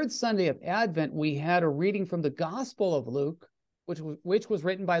the third Sunday of Advent, we had a reading from the Gospel of Luke, which was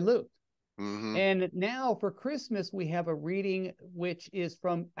written by Luke. Mm-hmm. And now for Christmas, we have a reading which is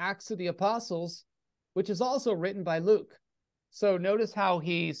from Acts of the Apostles, which is also written by Luke. So notice how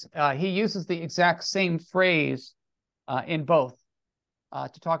he uses the exact same phrase in both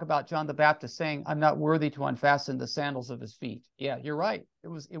to talk about John the Baptist saying, "I'm not worthy to unfasten the sandals of his feet." Yeah, you're right. It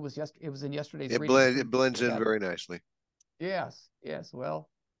was in yesterday's reading. It blends in very nicely. Yes. Well,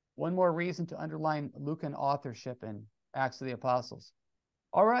 one more reason to underline Lucan authorship in Acts of the Apostles.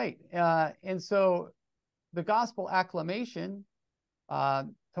 All right, and so the gospel acclamation.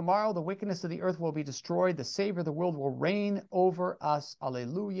 Tomorrow the wickedness of the earth will be destroyed. The Savior of the world will reign over us.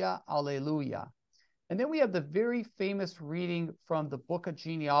 Alleluia, alleluia. And then we have the very famous reading from the book of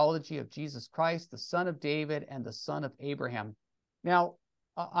genealogy of Jesus Christ, the son of David and the son of Abraham. Now,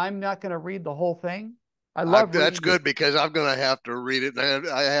 I'm not going to read the whole thing. That's good because I'm going to have to read it. And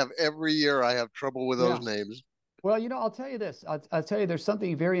I have every year I have trouble with those names. Well, I'll tell you this. I'll tell you there's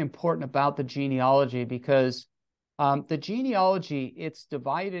something very important about the genealogy because the genealogy, it's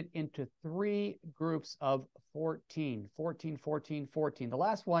divided into three groups of 14. The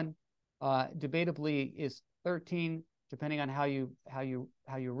last one debatably is 13, depending on how you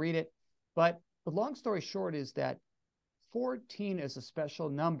read it. But the long story short is that 14 is a special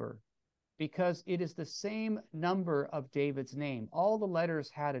number because it is the same number of David's name. All the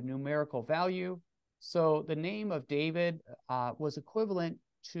letters had a numerical value. So the name of David was equivalent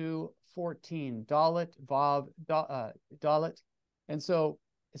to 14, Dalet, Vav, Dalet. And so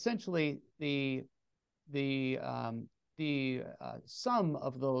essentially the sum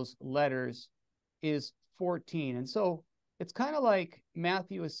of those letters is 14. And so it's kind of like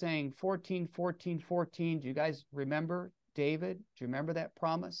Matthew is saying 14, 14, 14. Do you guys remember David? Do you remember that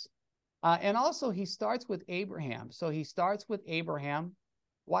promise? And also he starts with Abraham. So he starts with Abraham.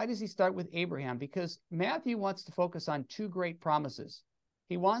 Why does he start with Abraham? Because Matthew wants to focus on two great promises.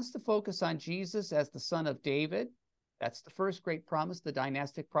 He wants to focus on Jesus as the son of David. That's the first great promise, the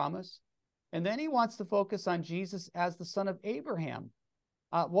dynastic promise. And then he wants to focus on Jesus as the son of Abraham.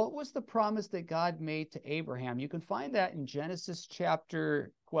 What was the promise that God made to Abraham? You can find that in Genesis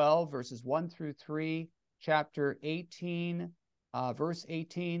chapter 12, verses 1 through 3, chapter 18, verse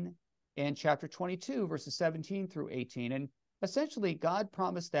 18, and chapter 22, verses 17 through 18. And essentially, God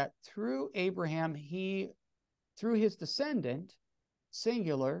promised that through Abraham, through his descendant,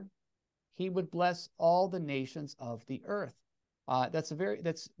 singular, he would bless all the nations of the earth.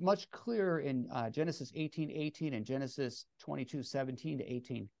 That's much clearer in Genesis 18:18 and Genesis 22:17 to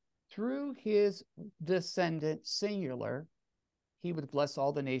 18. Through his descendant, singular, he would bless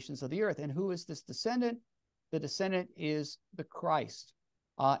all the nations of the earth. And who is this descendant? The descendant is the Christ.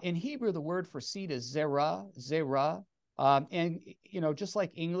 In Hebrew, the word for seed is zerah. And just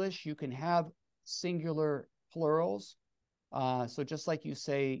like English, you can have singular plurals. So just like you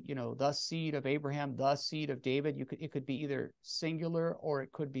say, the seed of Abraham, the seed of David, it could be either singular or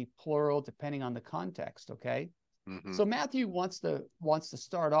it could be plural, depending on the context. Okay. Mm-hmm. So Matthew wants to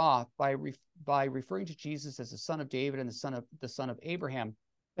start off by referring to Jesus as the son of David and the son of Abraham.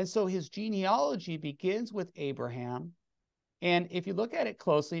 And so his genealogy begins with Abraham. And if you look at it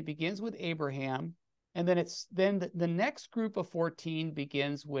closely, it begins with Abraham. And then the next group of 14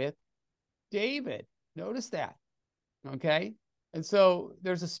 begins with David. Notice that. Okay. And so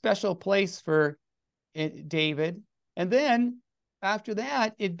there's a special place for David. And then after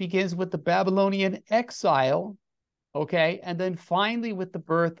that, it begins with the Babylonian exile. Okay. And then finally with the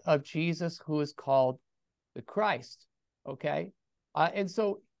birth of Jesus, who is called the Christ. Okay. And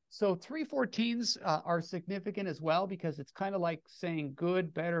so 314s are significant as well, because it's kind of like saying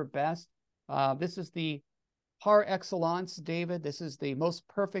good, better, best. This is the par excellence David. This is the most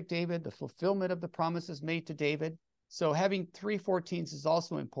perfect David, the fulfillment of the promises made to David. So having 314s is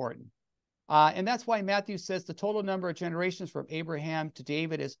also important. And that's why Matthew says the total number of generations from Abraham to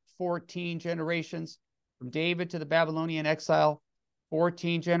David is 14 generations. From David to the Babylonian exile,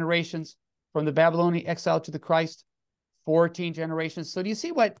 14 generations. From the Babylonian exile to the Christ, 14 generations. So do you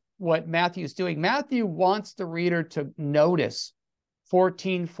see what Matthew is doing? Matthew wants the reader to notice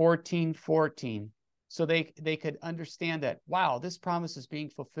 14, 14, 14. So they could understand that, wow, this promise is being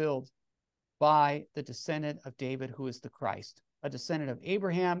fulfilled by the descendant of David, who is the Christ, a descendant of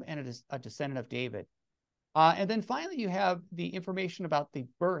Abraham and a descendant of David. And then finally, you have the information about the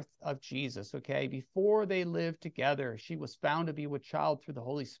birth of Jesus, okay? Before they lived together, she was found to be with child through the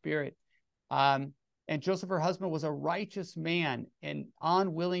Holy Spirit. And Joseph, her husband, was a righteous man and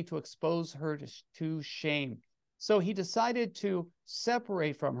unwilling to expose her to shame. So he decided to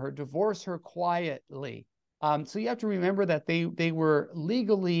separate from her, divorce her quietly. So you have to remember that they were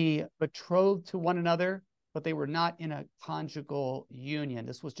legally betrothed to one another, but they were not in a conjugal union.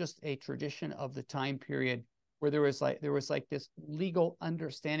 This was just a tradition of the time period where there was like this legal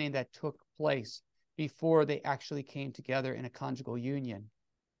understanding that took place before they actually came together in a conjugal union.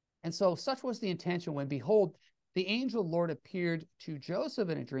 And so such was the intention when, behold, the angel Lord appeared to Joseph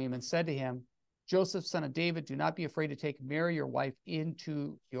in a dream and said to him, Joseph, son of David, do not be afraid to take Mary, your wife,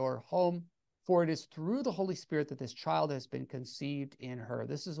 into your home, for it is through the Holy Spirit that this child has been conceived in her.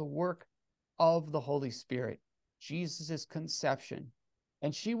 This is a work of the Holy Spirit, Jesus' conception.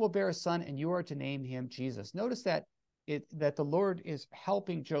 And she will bear a son, and you are to name him Jesus. Notice that the Lord is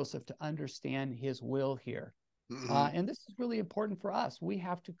helping Joseph to understand his will here. And this is really important for us. We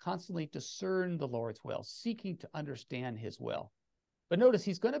have to constantly discern the Lord's will, seeking to understand his will. But notice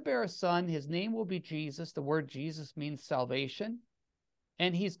he's going to bear a son. His name will be Jesus. The word Jesus means salvation.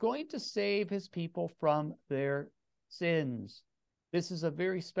 And he's going to save his people from their sins. This is a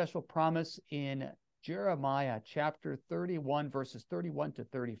very special promise in Jeremiah chapter 31, verses 31 to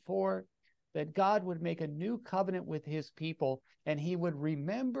 34, that God would make a new covenant with his people and he would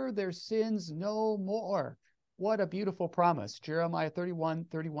remember their sins no more. What a beautiful promise. Jeremiah 31,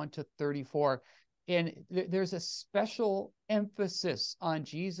 31 to 34. And there's a special emphasis on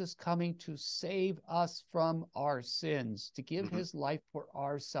Jesus coming to save us from our sins, to give his life for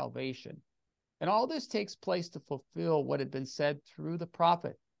our salvation. And all this takes place to fulfill what had been said through the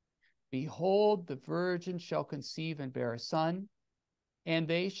prophet. Behold, the virgin shall conceive and bear a son, and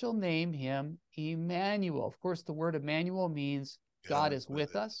they shall name him Emmanuel. Of course, the word Emmanuel means God is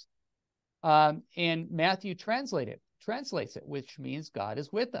with us. And Matthew translates it, which means God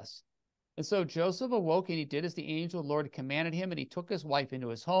is with us. And so Joseph awoke and he did as the angel of the Lord commanded him, and he took his wife into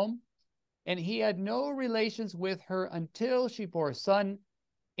his home. And he had no relations with her until she bore a son,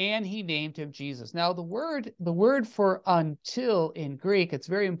 and he named him Jesus. Now, the word for until in Greek, it's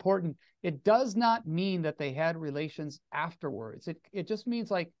very important. It does not mean that they had relations afterwards. It just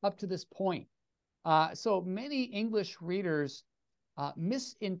means like up to this point. So many English readers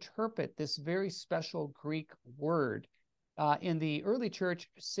misinterpret this very special Greek word. In the early church,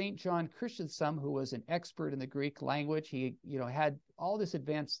 St. John Chrysostom, who was an expert in the Greek language, he had all this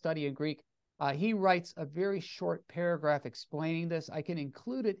advanced study in Greek. He writes a very short paragraph explaining this. I can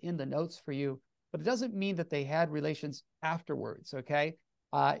include it in the notes for you, but it doesn't mean that they had relations afterwards, okay?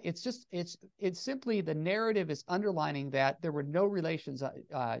 It's simply the narrative is underlining that there were no relations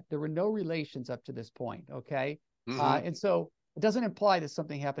up to this point, okay? And so it doesn't imply that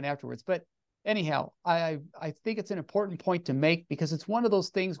something happened afterwards. But anyhow, I think it's an important point to make, because it's one of those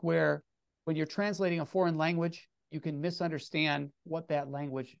things where when you're translating a foreign language, you can misunderstand what that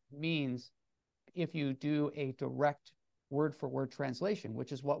language means if you do a direct word-for-word translation,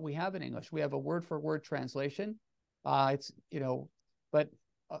 which is what we have in English. We have a word-for-word translation. But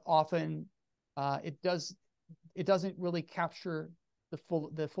often it doesn't really capture the full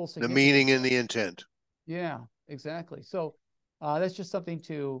significance. The meaning and the intent. Yeah, exactly. So that's just something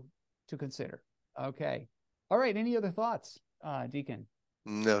to consider. Okay. All right. Any other thoughts, Deacon?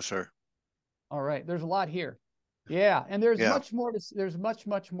 No, sir. All right. There's a lot here. Yeah, and there's Yeah. much more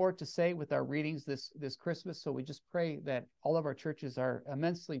to say with our readings this Christmas. So we just pray that all of our churches are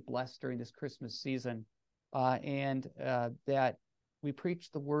immensely blessed during this Christmas season, and that we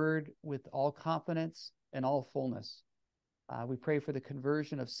preach the word with all confidence and all fullness. We pray for the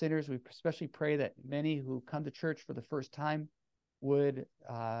conversion of sinners. We especially pray that many who come to church for the first time would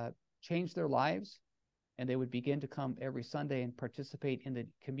change their lives, and they would begin to come every Sunday and participate in the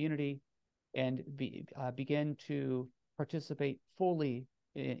community, and begin to participate fully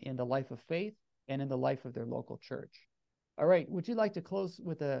in the life of faith and in the life of their local church. All right, would you like to close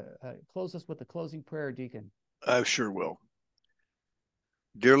us with a closing prayer, Deacon? I sure will.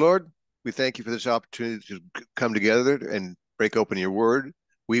 Dear Lord, we thank you for this opportunity to come together and break open your word.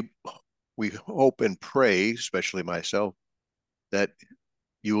 We we hope and pray, especially myself, that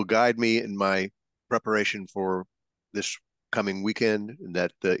you will guide me in my preparation for this coming weekend, and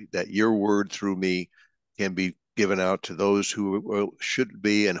that your word through me can be given out to those who should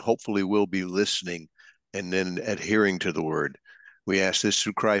be and hopefully will be listening and then adhering to the word. We ask this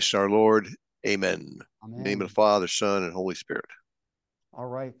through Christ our Lord. Amen. In the name of Amen. the Father, Son, and Holy Spirit. All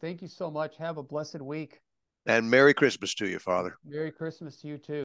right. Thank you so much. Have a blessed week. And Merry Christmas to you, Father. Merry Christmas to you too.